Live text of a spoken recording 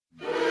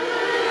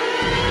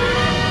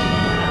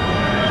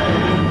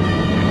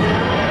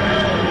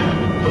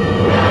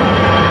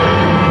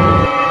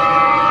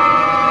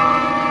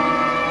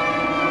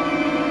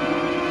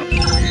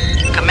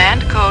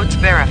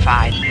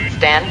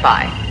stand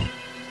by.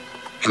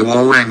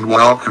 Hello and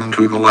welcome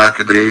to the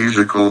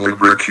Lackadaisical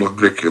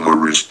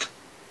Librocubicularist.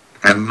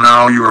 And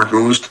now your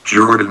host,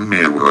 Jordan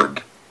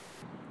Maywood.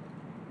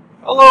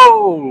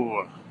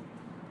 Hello!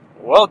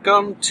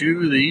 Welcome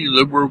to the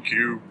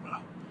Librocube.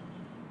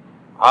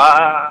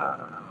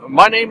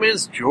 My name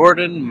is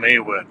Jordan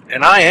Maywood,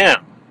 and I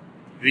am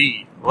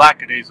the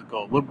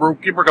Lackadaisical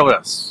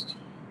Librocubicularist.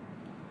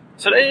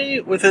 Today,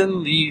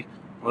 within the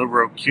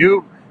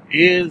Librocube,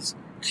 is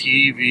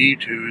TV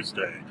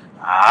Tuesday.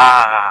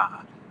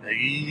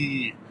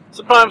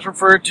 Sometimes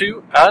referred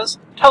to as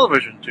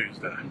Television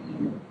Tuesday.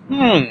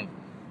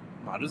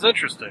 Not as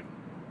interesting.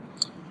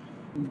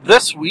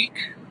 This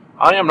week,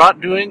 I am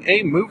not doing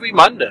a Movie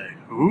Monday.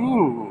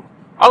 I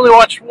only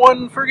watched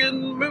one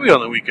friggin' movie on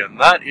the weekend.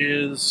 That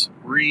is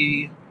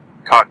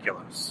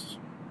Recalculus.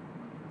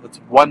 That's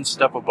one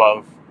step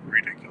above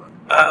ridiculous.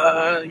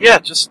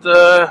 Just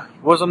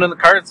wasn't in the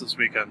cards this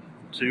weekend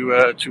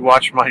to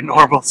watch my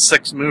normal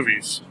 6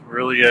 movies.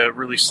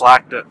 Really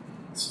slacked it.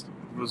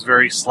 It was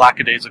very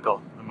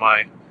slackadaisical in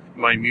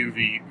my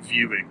movie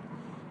viewing.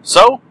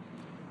 So,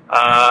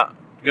 I'm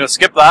going to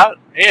skip that,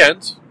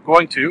 and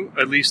going to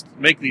at least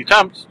make the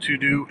attempt to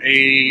do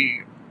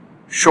a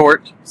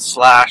short /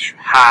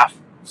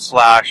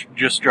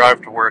 just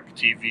drive to work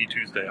TV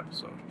Tuesday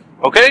episode.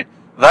 Okay,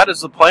 that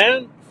is the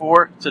plan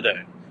for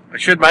today. I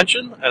should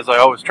mention, as I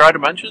always try to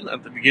mention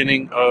at the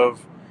beginning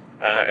of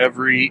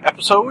every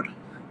episode,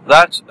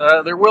 that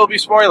there will be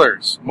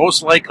spoilers,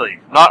 most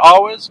likely. Not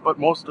always, but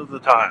most of the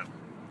time.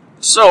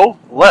 So,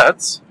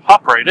 let's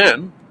hop right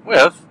in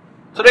with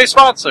today's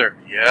sponsor.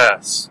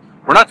 Yes,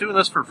 we're not doing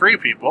this for free,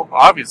 people,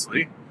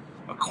 obviously.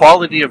 The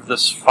quality of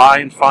this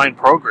fine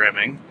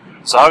programming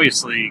is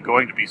obviously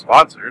going to be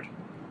sponsored.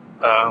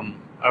 I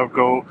would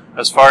go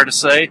as far to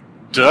say,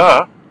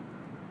 duh.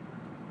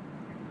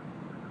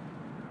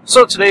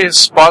 So today's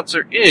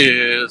sponsor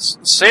is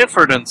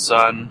Sanford &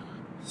 Son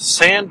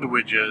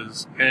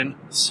Sandwiches and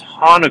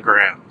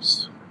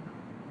Sonograms.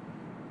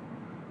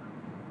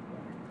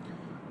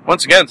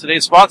 Once again,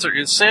 today's sponsor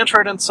is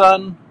Sanford &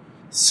 Son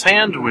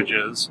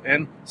Sandwiches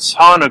and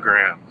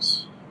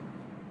Sonograms.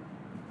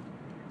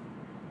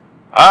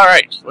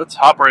 Alright, let's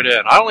hop right in.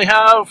 I only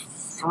have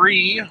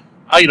 3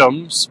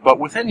 items, but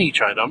within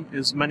each item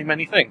is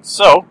many things.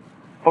 So,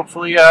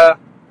 hopefully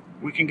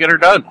we can get her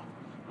done.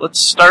 Let's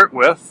start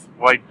with,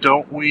 why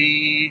don't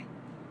we...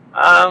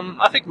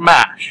 I think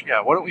MASH.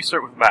 Yeah, why don't we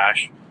start with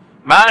MASH?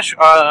 MASH,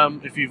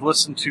 if you've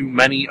listened to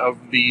many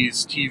of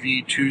these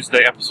TV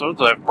Tuesday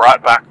episodes, I've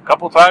brought back a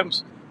couple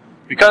times,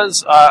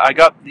 because I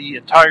got the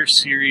entire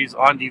series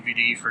on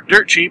DVD for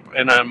dirt cheap,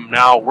 and I'm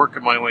now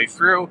working my way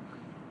through.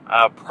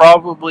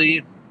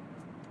 Probably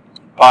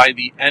by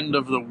the end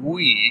of the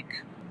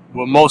week,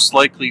 we'll most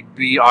likely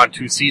be on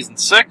to Season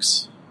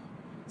 6.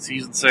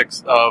 Season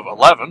 6 of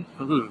 11.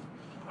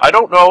 I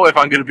don't know if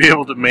I'm going to be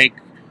able to make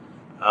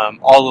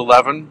all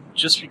 11,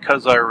 just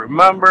because I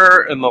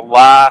remember in the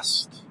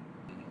last,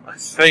 I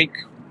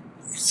think,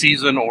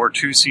 season or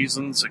 2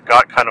 seasons, it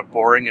got kind of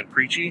boring and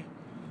preachy.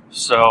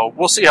 So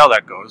we'll see how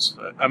that goes.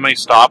 I may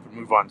stop and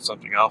move on to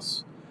something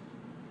else.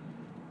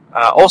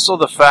 Also,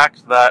 the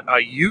fact that I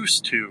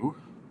used to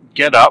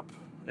get up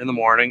in the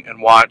morning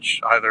and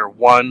watch either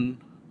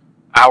 1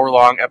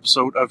 hour-long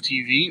episode of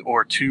TV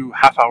or 2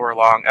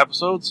 half-hour-long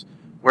episodes,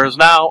 whereas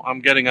now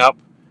I'm getting up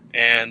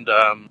and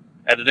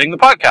editing the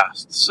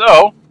podcast.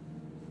 So,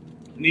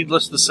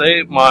 needless to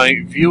say,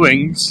 my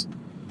viewing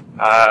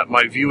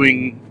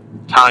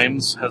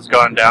times has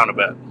gone down a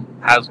bit.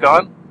 Has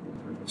gone?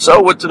 So,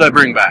 what did I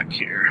bring back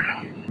here?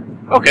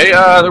 Okay,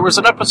 there was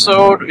an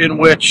episode in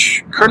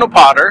which Colonel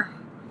Potter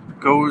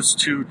goes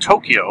to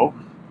Tokyo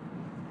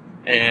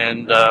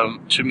and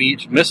to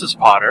meet Mrs.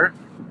 Potter.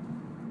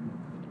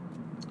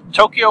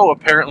 Tokyo,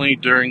 apparently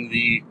during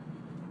the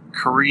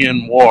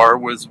Korean War,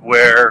 was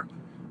where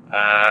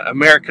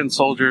American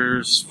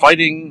soldiers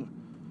fighting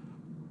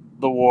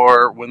the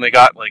war, when they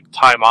got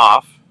time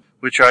off,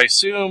 which I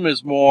assume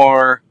is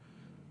more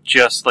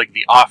just like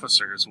the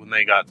officers when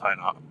they got time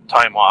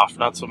off,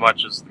 not so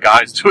much as the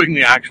guys doing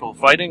the actual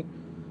fighting.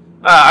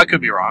 I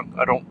could be wrong.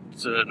 I don't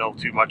know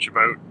too much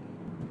about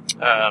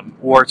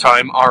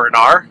wartime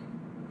R&R,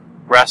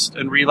 rest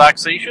and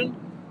relaxation,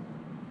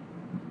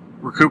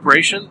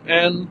 recuperation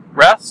and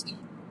rest,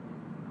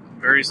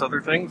 various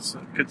other things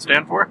it could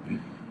stand for.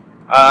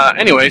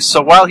 Anyway,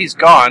 so while he's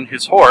gone,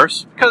 his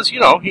horse, because, he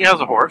has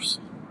a horse,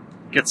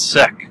 gets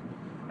sick.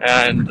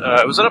 And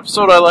it was an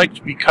episode I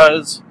liked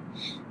because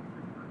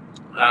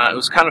it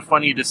was kind of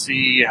funny to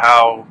see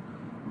how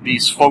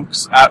these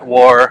folks at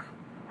war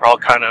are all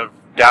kind of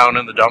down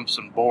in the dumps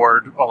and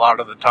bored a lot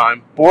of the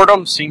time.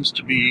 Boredom seems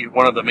to be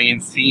one of the main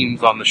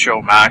themes on the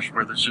show MASH,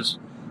 where there's just,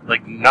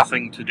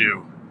 nothing to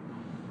do.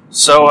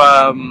 So,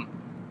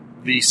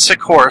 the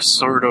sick horse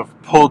sort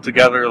of pulled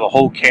together the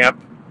whole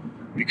camp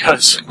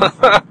because,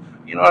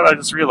 you know what, I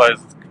just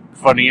realized, it's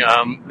funny,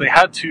 they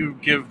had to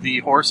give the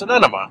horse an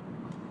enema.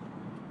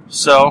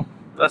 So,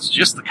 that's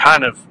just the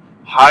kind of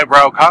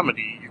highbrow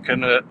comedy you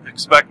can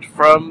expect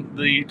from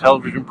the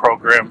television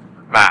program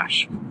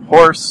MASH.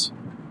 Horse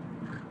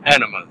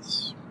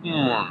Enemas.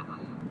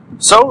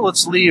 So,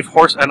 let's leave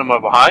Horse Enema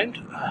behind.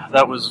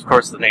 That was, of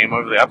course, the name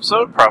of the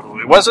episode.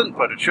 Probably wasn't,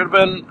 but it should have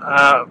been.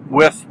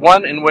 With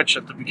one in which,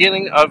 at the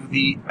beginning of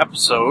the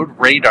episode,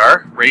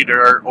 Radar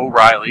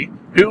O'Reilly,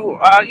 who,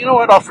 you know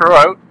what, I'll throw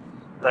out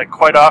that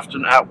quite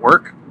often at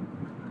work,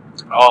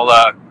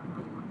 I'll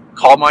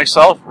call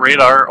myself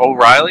Radar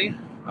O'Reilly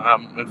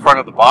in front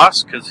of the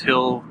boss, because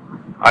he'll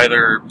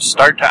either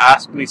start to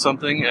ask me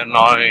something and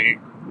I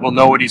will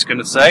know what he's going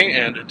to say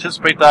and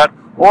anticipate that,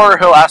 or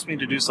he'll ask me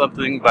to do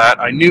something that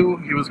I knew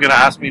he was going to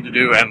ask me to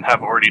do and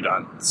have already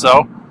done.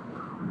 So,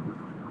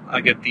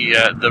 I get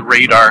the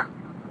Radar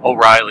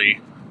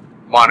O'Reilly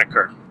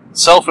moniker.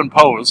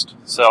 Self-imposed,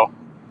 so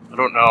I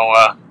don't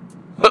know,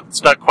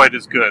 it's not quite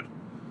as good.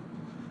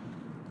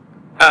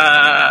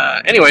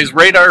 Anyways,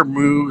 Radar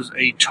moves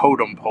a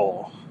totem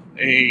pole.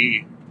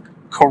 A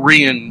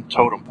Korean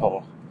totem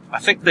pole. I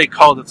think they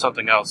called it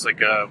something else,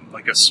 like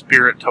a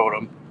spirit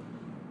totem.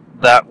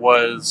 That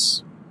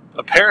was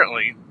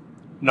apparently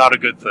not a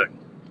good thing.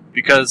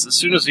 Because as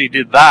soon as he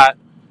did that,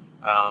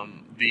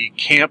 the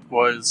camp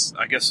was,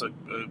 I guess a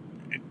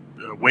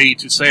way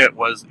to say it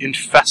was,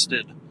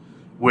 infested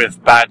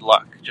with bad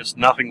luck. Just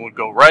nothing would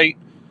go right.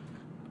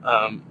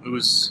 It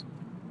was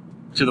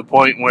to the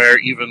point where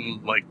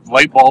even like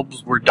light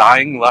bulbs were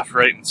dying left,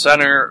 right, and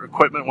center.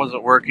 Equipment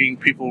wasn't working.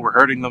 People were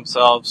hurting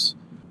themselves.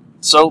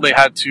 So they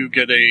had to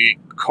get I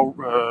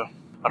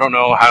don't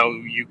know how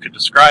you could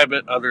describe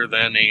it other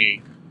than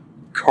a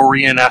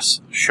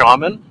Korean-esque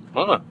shaman.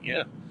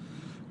 Yeah.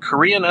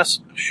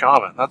 Korean-esque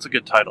shaman. That's a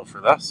good title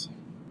for this.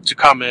 To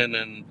come in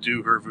and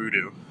do her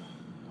voodoo.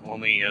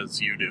 Only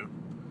as you do.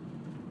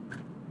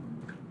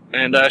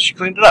 And she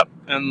cleaned it up.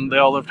 And they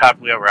all lived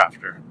happily ever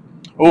after.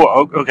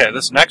 Oh, okay,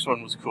 this next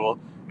one was cool.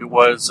 It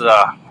was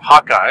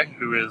Hawkeye,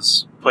 who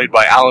is played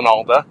by Alan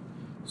Alda,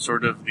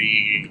 sort of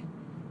the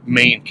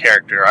main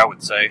character, I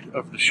would say,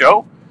 of the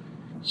show.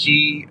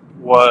 He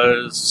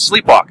was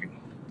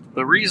sleepwalking.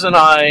 The reason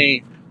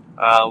I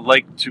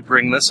like to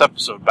bring this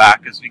episode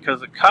back is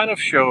because it kind of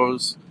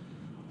shows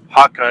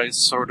Hawkeye's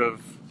sort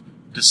of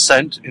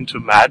descent into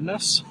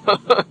madness,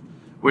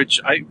 which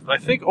I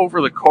think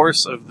over the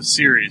course of the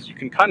series, you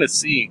can kind of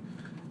see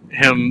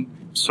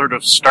him sort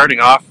of starting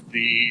off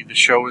the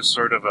show as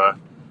sort of a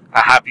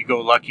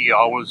happy-go-lucky,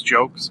 always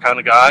jokes kind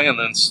of guy, and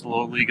then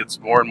slowly gets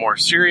more and more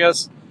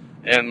serious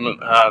and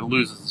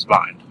loses his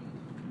mind,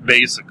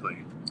 basically.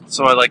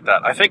 So I like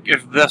that. I think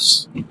if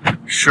this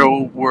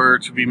show were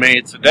to be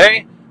made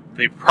today,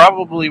 they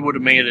probably would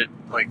have made it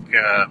like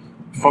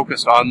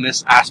focused on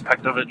this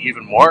aspect of it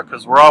even more,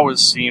 because we're always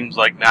seems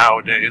like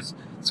nowadays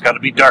it's got to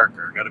be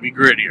darker, got to be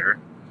grittier.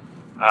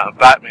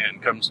 Batman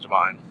comes to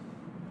mind.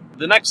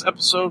 The next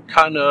episode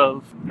kind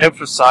of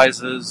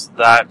emphasizes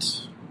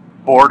that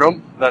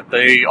boredom that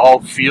they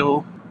all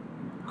feel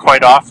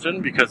quite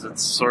often, because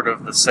it's sort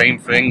of the same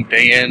thing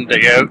day in,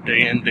 day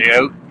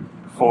out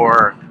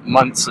for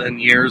months and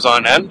years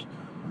on end,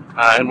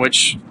 in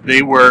which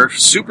they were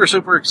super,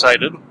 super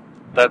excited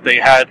that they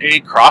had a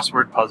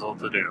crossword puzzle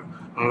to do.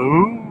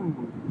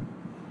 Ooh.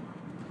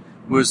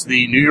 It was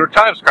the New York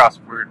Times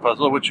crossword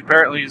puzzle, which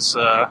apparently is,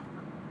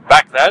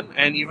 back then,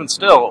 and even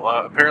still,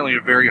 apparently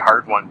a very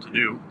hard one to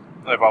do.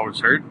 I've always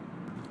heard.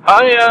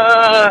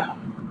 I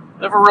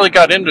never really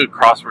got into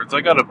crosswords. I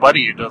got a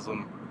buddy who does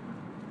them,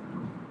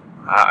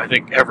 I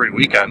think, every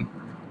weekend.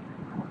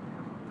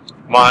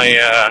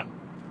 My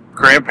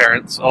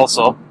grandparents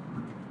also.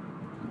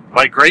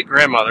 My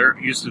great-grandmother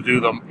used to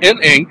do them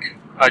in ink,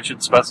 I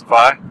should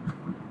specify.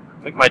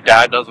 I think my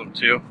dad does them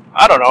too.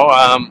 I don't know.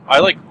 I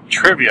like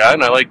trivia,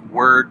 and I like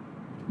word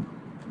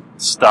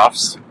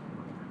stuffs.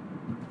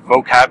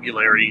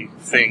 Vocabulary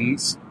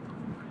things.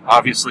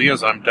 Obviously,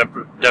 as I'm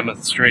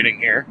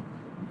demonstrating here.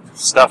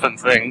 Stuff and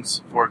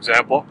things, for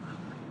example.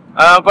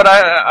 But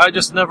I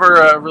just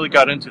never really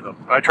got into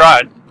them. I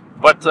tried,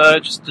 but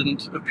it just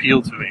didn't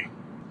appeal to me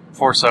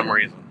for some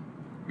reason.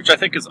 Which I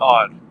think is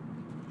odd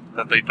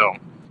that they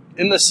don't.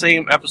 In the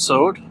same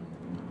episode,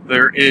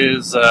 there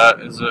is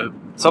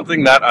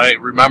something that I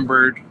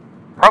remembered,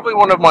 probably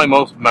one of my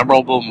most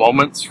memorable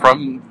moments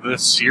from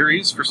this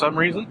series for some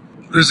reason.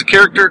 There's a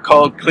character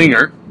called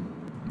Klinger,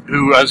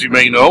 who, as you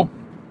may know,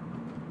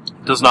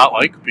 does not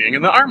like being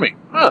in the army.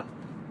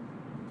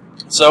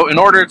 So in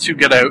order to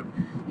get out,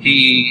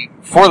 he,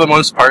 for the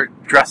most part,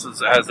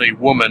 dresses as a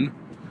woman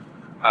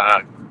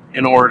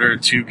in order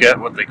to get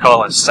what they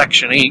call a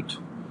Section 8,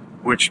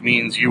 which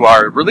means you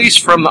are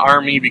released from the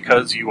army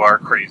because you are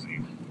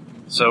crazy.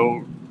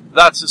 So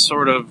that's his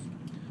sort of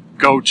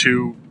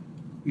go-to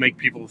make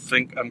people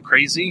think I'm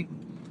crazy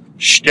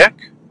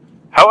shtick.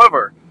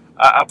 However,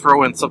 I'll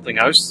throw in something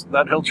else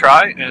that he'll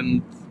try,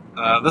 and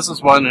this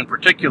is one in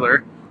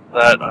particular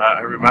that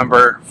I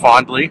remember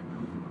fondly,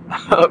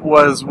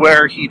 was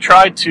where he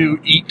tried to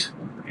eat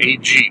a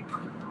Jeep.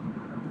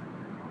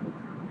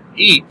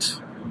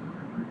 Eat,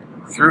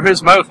 through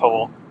his mouth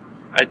hole,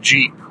 a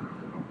Jeep.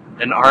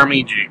 An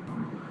army Jeep.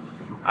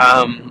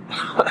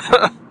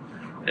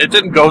 It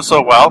didn't go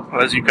so well,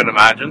 as you can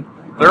imagine.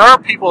 There are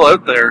people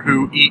out there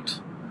who eat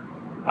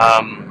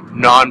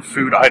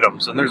non-food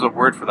items, and there's a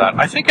word for that.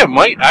 I think it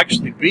might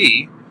actually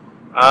be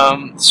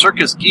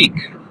circus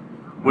geek,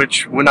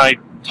 which when I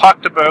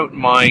talked about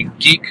my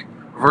geek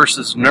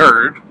versus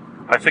nerd,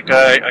 I think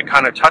I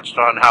kind of touched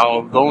on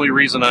how the only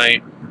reason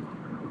I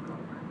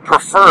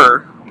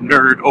prefer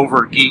nerd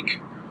over geek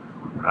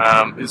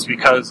is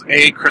because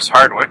A, Chris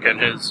Hardwick and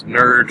his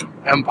nerd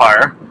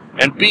empire,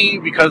 and B,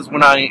 because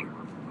when I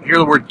hear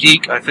the word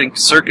geek, I think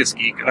circus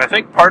geek, and I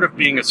think part of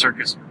being a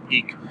circus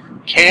geek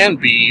can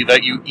be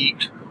that you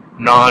eat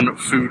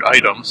non-food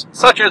items,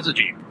 such as a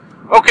Jeep.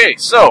 Okay,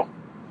 so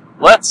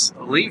let's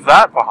leave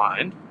that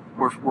behind.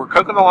 We're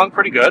cooking along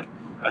pretty good.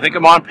 I think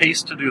I'm on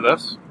pace to do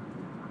this.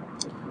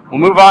 We'll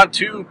move on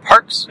to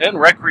Parks and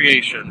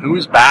Recreation, who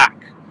is back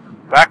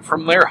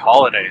from their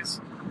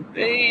holidays.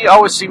 They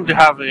always seem to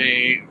have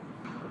a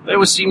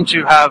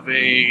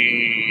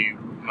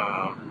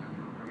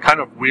kind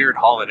of weird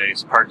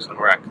holidays, Parks and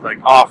Rec,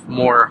 like off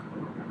more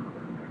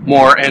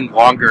and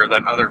longer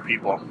than other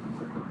people.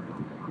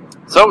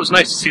 So it was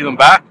nice to see them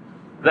back.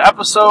 The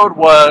episode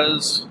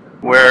was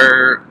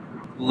where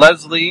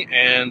Leslie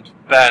and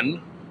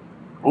Ben,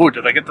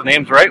 did I get the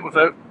names right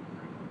without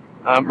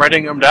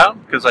writing them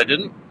down? Because I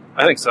didn't.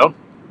 I think so.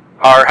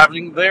 Are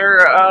having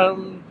their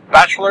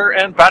bachelor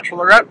and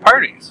bachelorette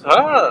parties.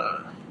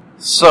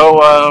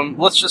 So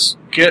let's just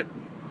get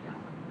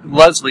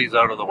Leslie's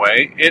out of the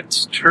way.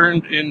 It's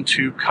turned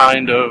into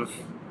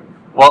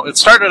it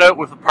started out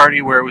with a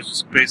party where it was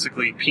just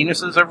basically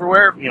penises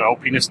everywhere. You know,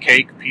 penis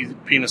cake,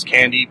 penis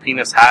candy,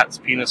 penis hats,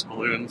 penis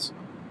balloons.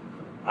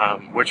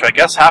 Which I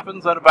guess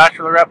happens at a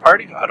bachelorette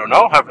party. I don't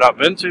know. I've not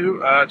been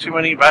to too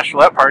many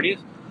bachelorette parties.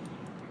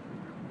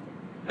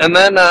 And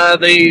then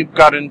they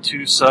got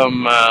into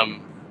some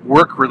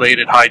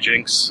work-related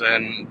hijinks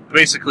and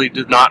basically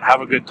did not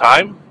have a good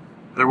time.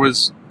 There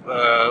was,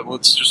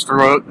 let's just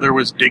throw out, there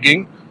was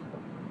digging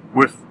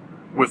with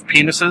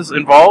penises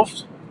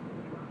involved.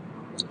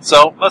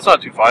 So that's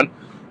not too fun.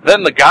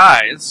 Then the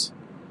guys,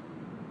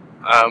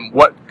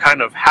 what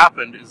kind of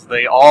happened is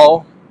it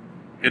all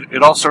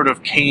sort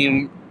of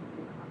came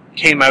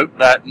out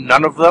that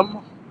none of them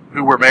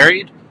who were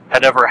married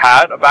had ever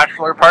had a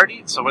bachelor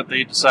party. So what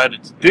they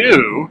decided to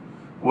do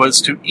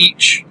was to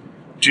each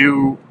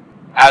do,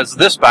 as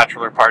this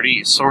bachelor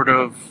party, sort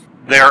of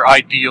their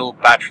ideal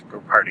bachelor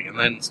party, and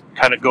then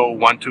kind of go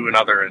one to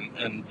another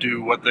and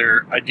do what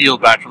their ideal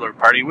bachelor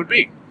party would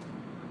be.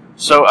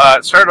 So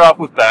it started off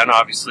with Ben,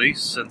 obviously,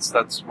 since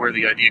that's where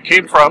the idea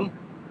came from.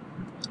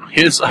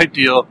 His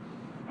ideal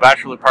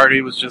bachelor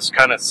party was just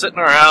kind of sitting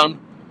around,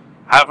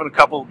 having a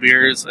couple of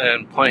beers,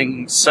 and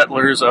playing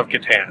Settlers of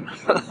Catan.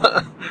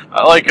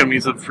 I like him,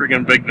 he's a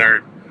freaking big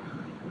nerd.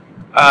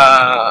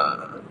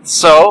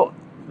 So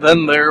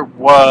then there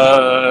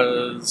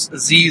was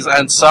Aziz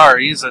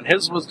Ansari's, and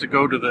his was to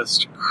go to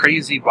this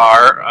crazy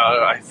bar,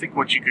 I think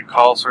what you could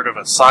call sort of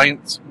a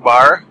science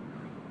bar,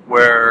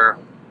 where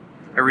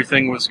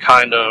everything was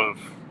kind of,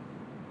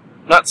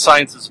 not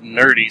science as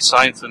nerdy,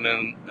 science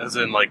as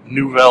in like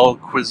nouvelle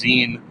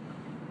cuisine,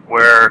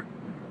 where,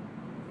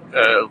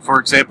 for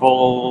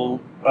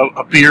example,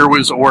 a beer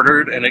was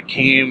ordered and it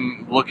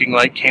came looking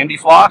like candy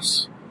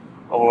floss,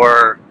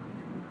 or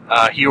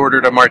he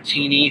ordered a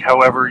martini,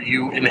 however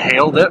you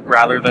inhaled it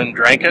rather than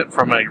drank it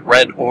from a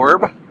red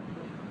orb.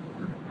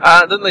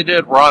 Then they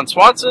did Ron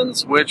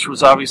Swanson's, which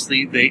was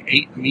obviously they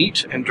ate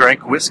meat and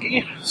drank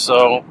whiskey.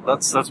 So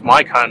that's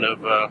my kind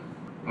of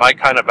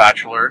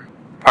bachelor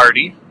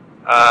party.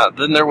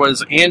 Then there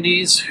was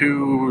Andy's,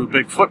 who was a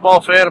big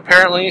football fan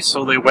apparently,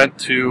 so they went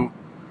to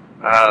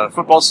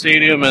football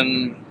stadium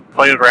and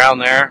played around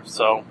there.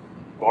 So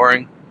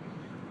boring.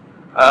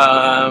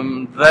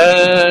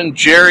 Then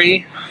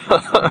Jerry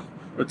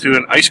went to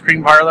an ice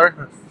cream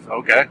parlor.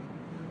 Okay.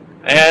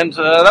 And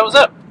that was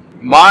it.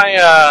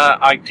 My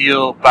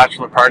ideal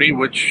bachelor party,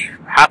 which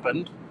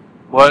happened,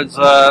 was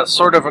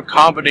sort of a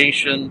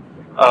combination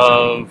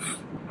of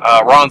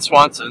Ron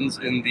Swanson's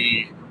in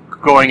the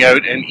going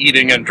out and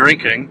eating and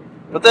drinking,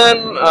 but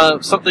then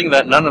something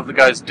that none of the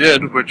guys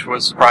did, which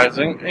was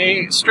surprising,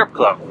 a strip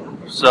club.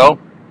 So,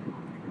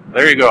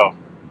 there you go.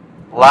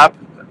 Lap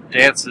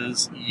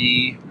dances,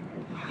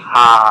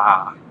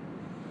 yee-ha.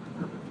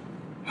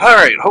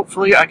 Alright,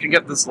 hopefully I can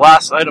get this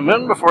last item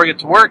in before I get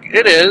to work.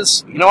 It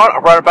is, you know what, I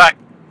brought it back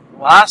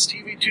last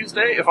TV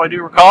Tuesday, if I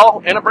do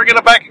recall, and I'm bringing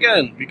it back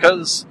again,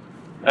 because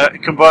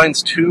it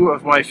combines two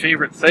of my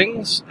favorite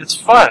things. It's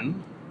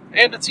fun,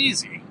 and it's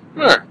easy.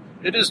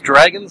 It is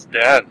Dragon's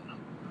Den.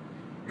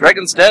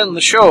 Dragon's Den,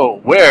 the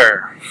show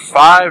where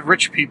 5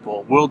 rich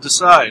people will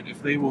decide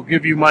if they will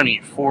give you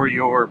money for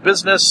your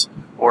business,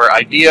 or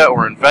idea,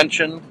 or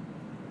invention.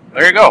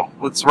 There you go.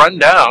 Let's run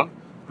down.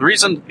 The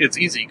reason it's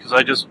easy, because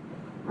I just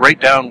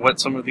write down what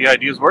some of the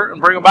ideas were and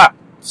bring them back.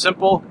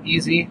 Simple,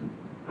 easy,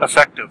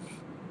 effective.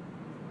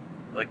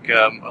 Like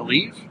a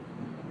leave?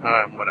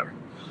 Whatever.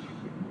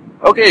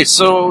 Okay,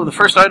 so the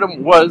first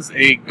item was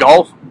a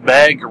golf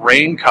bag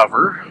rain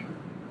cover,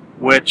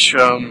 which,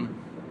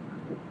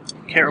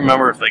 can't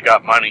remember if they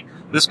got money.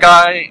 This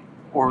guy,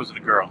 or was it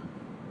a girl?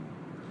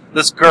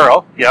 This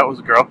girl, yeah, it was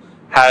a girl,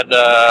 had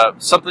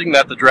something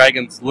that the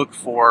dragons look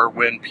for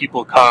when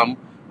people come,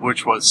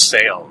 which was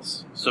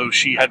sales. So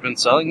she had been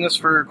selling this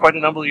for quite a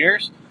number of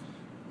years.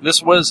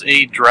 This was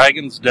a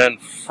Dragon's Den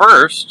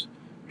first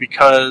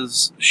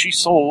because she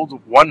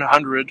sold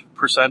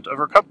 100% of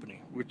her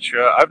company, which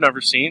I've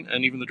never seen,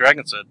 and even the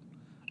dragon said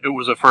it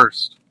was a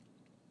first.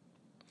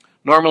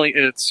 Normally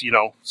it's,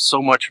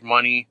 so much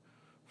money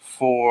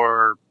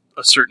for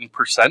a certain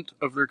percent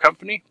of their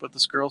company, but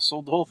this girl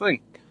sold the whole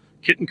thing.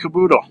 Kit and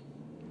caboodle.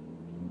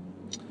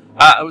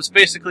 It was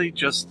basically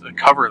just a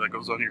cover that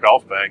goes on your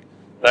golf bag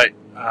that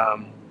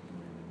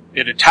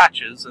it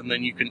attaches, and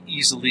then you can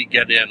easily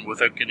get in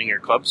without getting your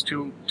clubs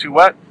too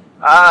wet.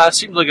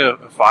 Seemed like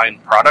a fine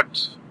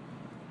product.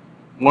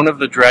 One of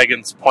the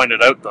dragons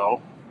pointed out,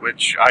 though,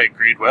 which I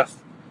agreed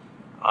with,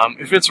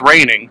 if it's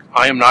raining,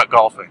 I am not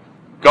golfing.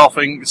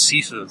 Golfing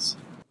ceases.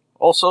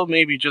 Also,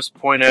 maybe just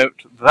point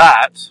out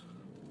that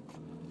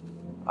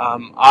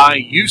I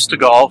used to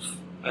golf,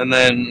 and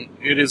then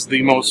it is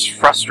the most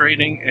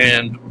frustrating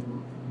and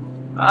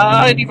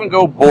I'd even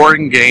go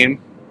boring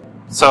game.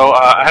 So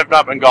I have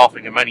not been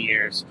golfing in many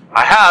years.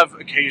 I have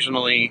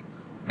occasionally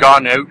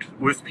gone out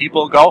with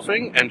people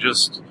golfing and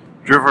just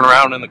driven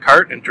around in the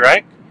cart and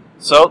drank.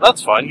 So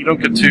that's fun. You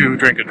don't get to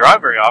drink and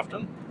drive very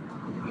often.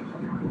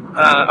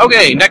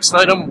 Okay, next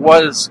item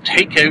was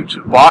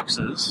takeout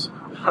boxes.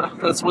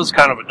 This was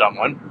kind of a dumb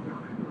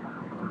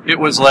one. It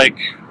was like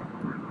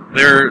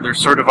their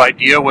sort of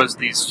idea was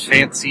these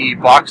fancy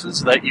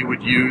boxes that you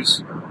would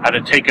use at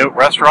a takeout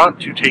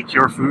restaurant to take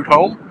your food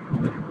home.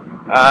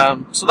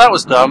 So that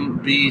was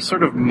dumb. The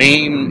sort of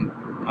main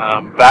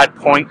bad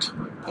point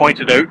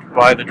pointed out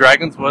by the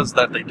dragons was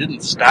that they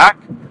didn't stack.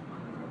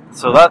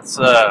 So that's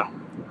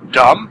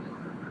dumb.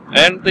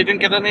 And they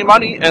didn't get any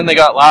money, and they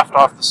got laughed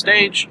off the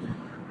stage.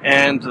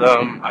 And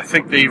I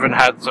think they even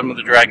had some of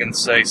the dragons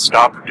say,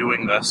 "Stop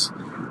doing this."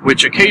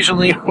 Which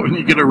occasionally, when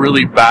you get a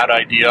really bad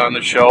idea on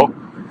the show,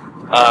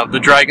 the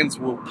dragons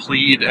will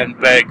plead and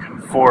beg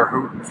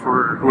for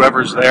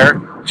whoever's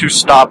there to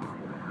stop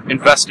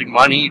investing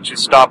money, to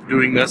stop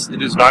doing this.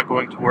 It is not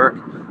going to work.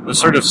 The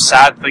sort of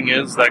sad thing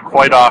is that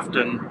quite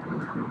often,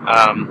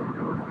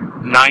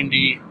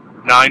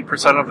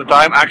 99% of the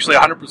time, actually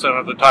 100%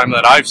 of the time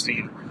that I've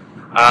seen,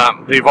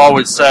 they've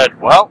always said,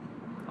 "Well,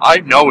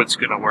 I know it's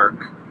going to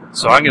work,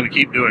 so I'm going to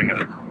keep doing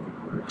it."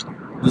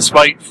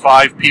 Despite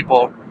 5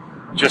 people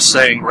just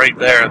saying right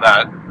there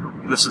that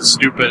this is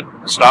stupid,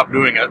 stop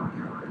doing it.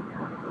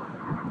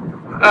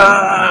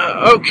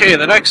 Okay,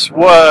 the next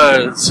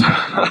was...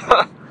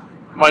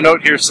 My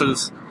note here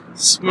says,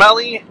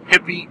 smelly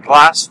hippie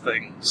glass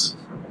things.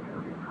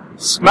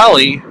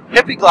 Smelly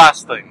hippie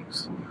glass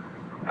things.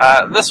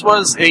 This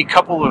was a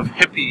couple of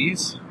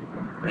hippies,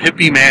 a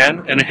hippie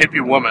man and a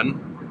hippie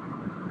woman,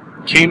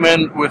 came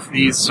in with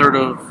these sort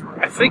of,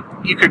 I think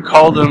you could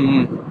call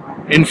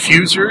them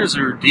infusers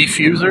or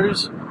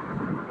diffusers.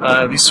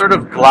 These sort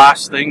of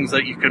glass things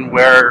that you can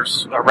wear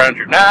around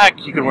your neck.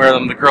 You can wear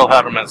them, the girl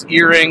had them as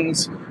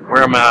earrings,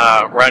 wear them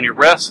around your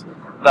wrist.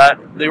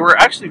 That they were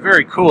actually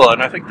very cool, and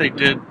I think they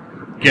did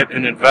get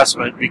an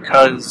investment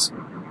because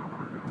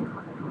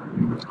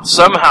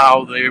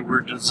somehow they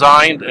were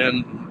designed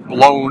and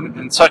blown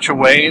in such a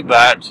way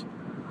that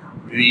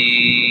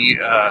the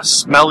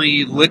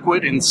smelly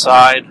liquid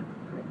inside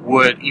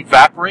would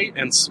evaporate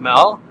and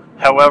smell.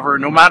 However,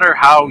 no matter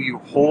how you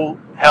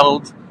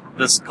held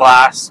this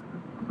glass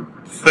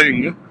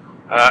thing,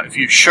 if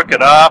you shook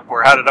it up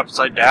or had it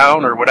upside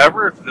down or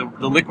whatever,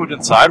 the liquid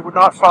inside would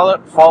not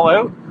fall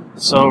out.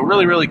 So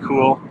really, really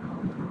cool.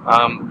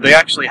 They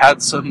actually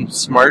had some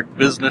smart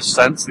business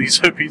sense,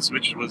 these hippies,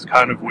 which was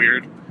kind of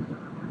weird.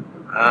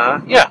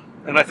 Yeah,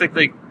 and I think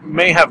they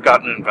may have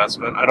gotten an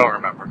investment. I don't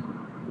remember.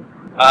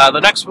 The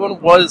next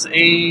one was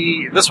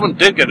this one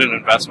did get an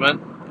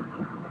investment.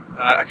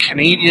 A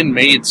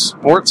Canadian-made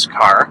sports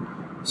car.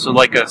 So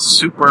like a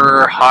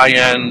super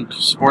high-end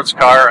sports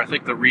car. I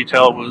think the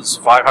retail was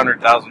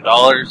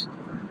 $500,000.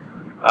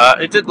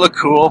 It did look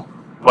cool,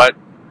 but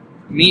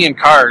me and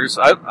cars,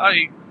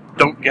 I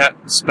don't get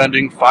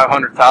spending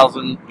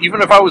 $500,000, even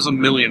if I was a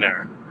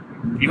millionaire.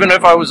 Even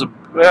if I was a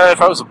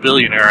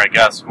billionaire, I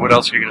guess. What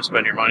else are you going to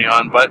spend your money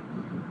on? But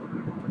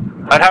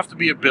I'd have to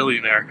be a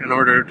billionaire in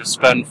order to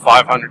spend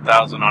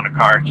 $500,000 on a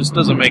car. It just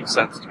doesn't make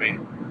sense to me.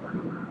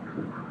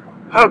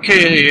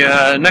 Okay,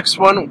 next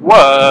one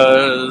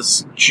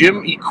was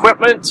gym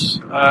equipment.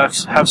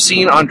 Have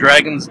seen on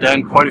Dragon's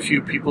Den quite a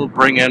few people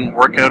bring in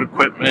workout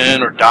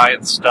equipment or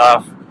diet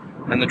stuff.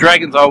 And the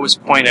dragons always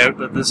point out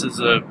that this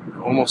is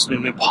almost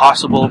an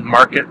impossible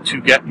market to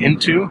get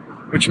into,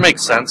 which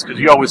makes sense because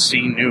you always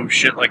see new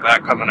shit like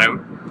that coming out.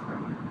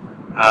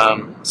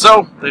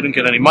 So they didn't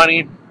get any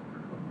money.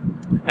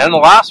 And the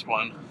last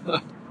one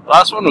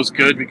was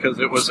good because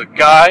it was a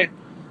guy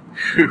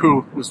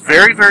who was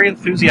very, very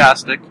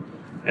enthusiastic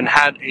and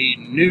had a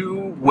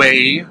new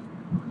way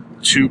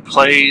to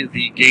play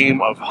the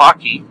game of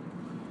hockey.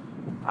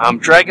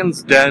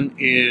 Dragon's Den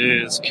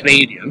is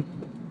Canadian.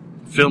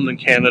 Filmed in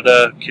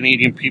Canada,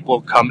 Canadian people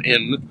come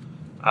in.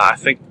 I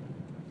think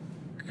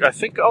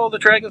all the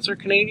dragons are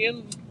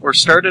Canadian. or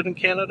started in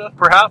Canada,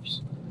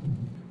 perhaps.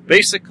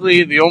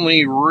 Basically, the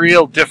only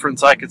real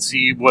difference I could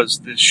see was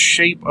the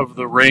shape of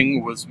the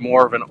ring was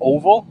more of an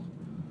oval.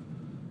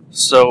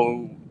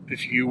 So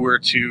if you were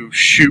to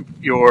shoot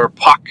your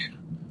puck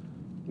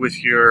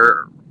with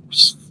your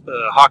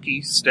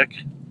hockey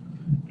stick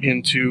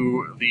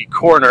into the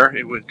corner,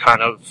 it would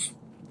kind of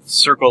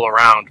circle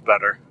around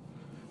better.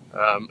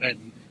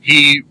 And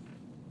he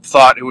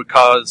thought it would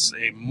cause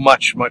a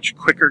much, much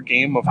quicker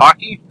game of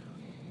hockey.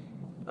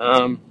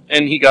 And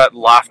he got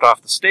laughed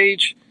off the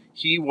stage.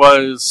 He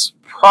was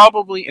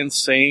probably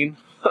insane.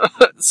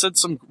 Said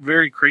some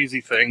very crazy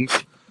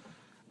things.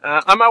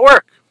 I'm at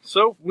work,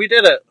 so we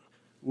did it.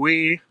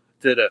 We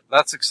did it.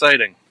 That's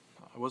exciting.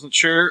 I wasn't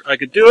sure I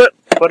could do it,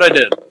 but I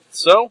did.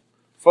 So,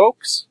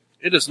 folks,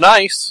 it is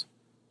nice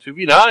to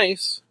be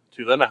nice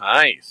to the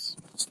nice.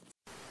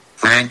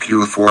 Thank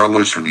you for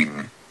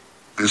listening.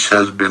 This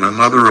has been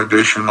another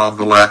edition of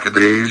the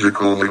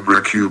Lackadaisical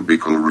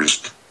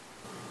Librocubicularist.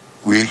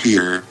 We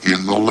here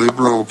in the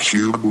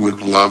Librocube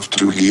would love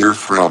to hear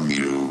from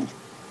you.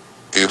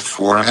 If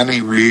for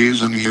any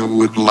reason you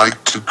would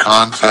like to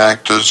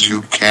contact us,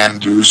 you can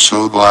do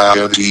so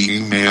via the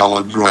email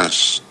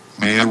address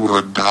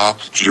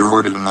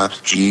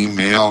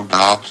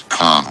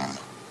maywood.jordan@gmail.com.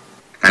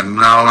 And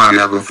now I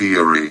have a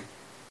theory.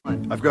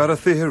 I've got a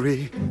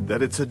theory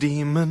that it's a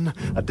demon,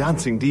 a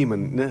dancing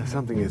demon. No,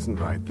 something isn't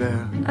right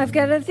there. I've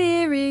got a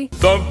theory.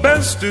 The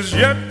best is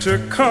yet to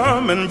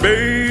come, and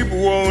babe,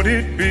 won't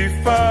it be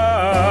fine?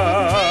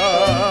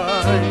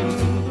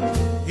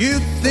 You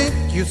think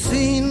you've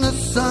seen the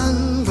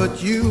sun,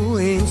 but you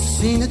ain't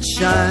seen it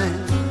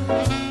shine.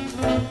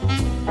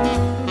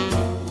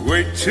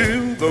 Wait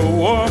till the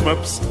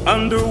warm-up's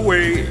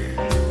underway.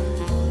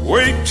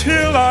 Wait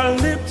till our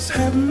lips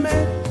have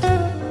met.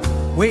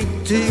 Wait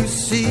till you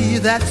see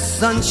that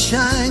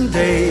sunshine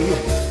day.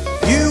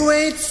 You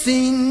ain't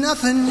seen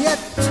nothing yet.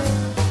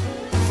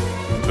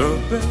 The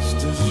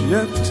best is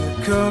yet to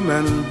come,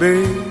 and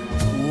babe,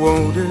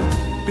 won't it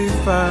be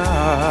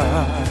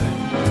fine?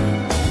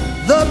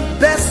 The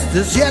best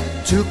is yet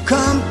to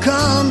come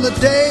the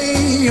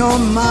day you're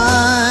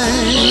mine.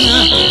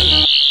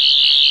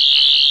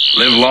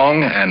 Live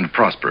long and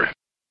prosper.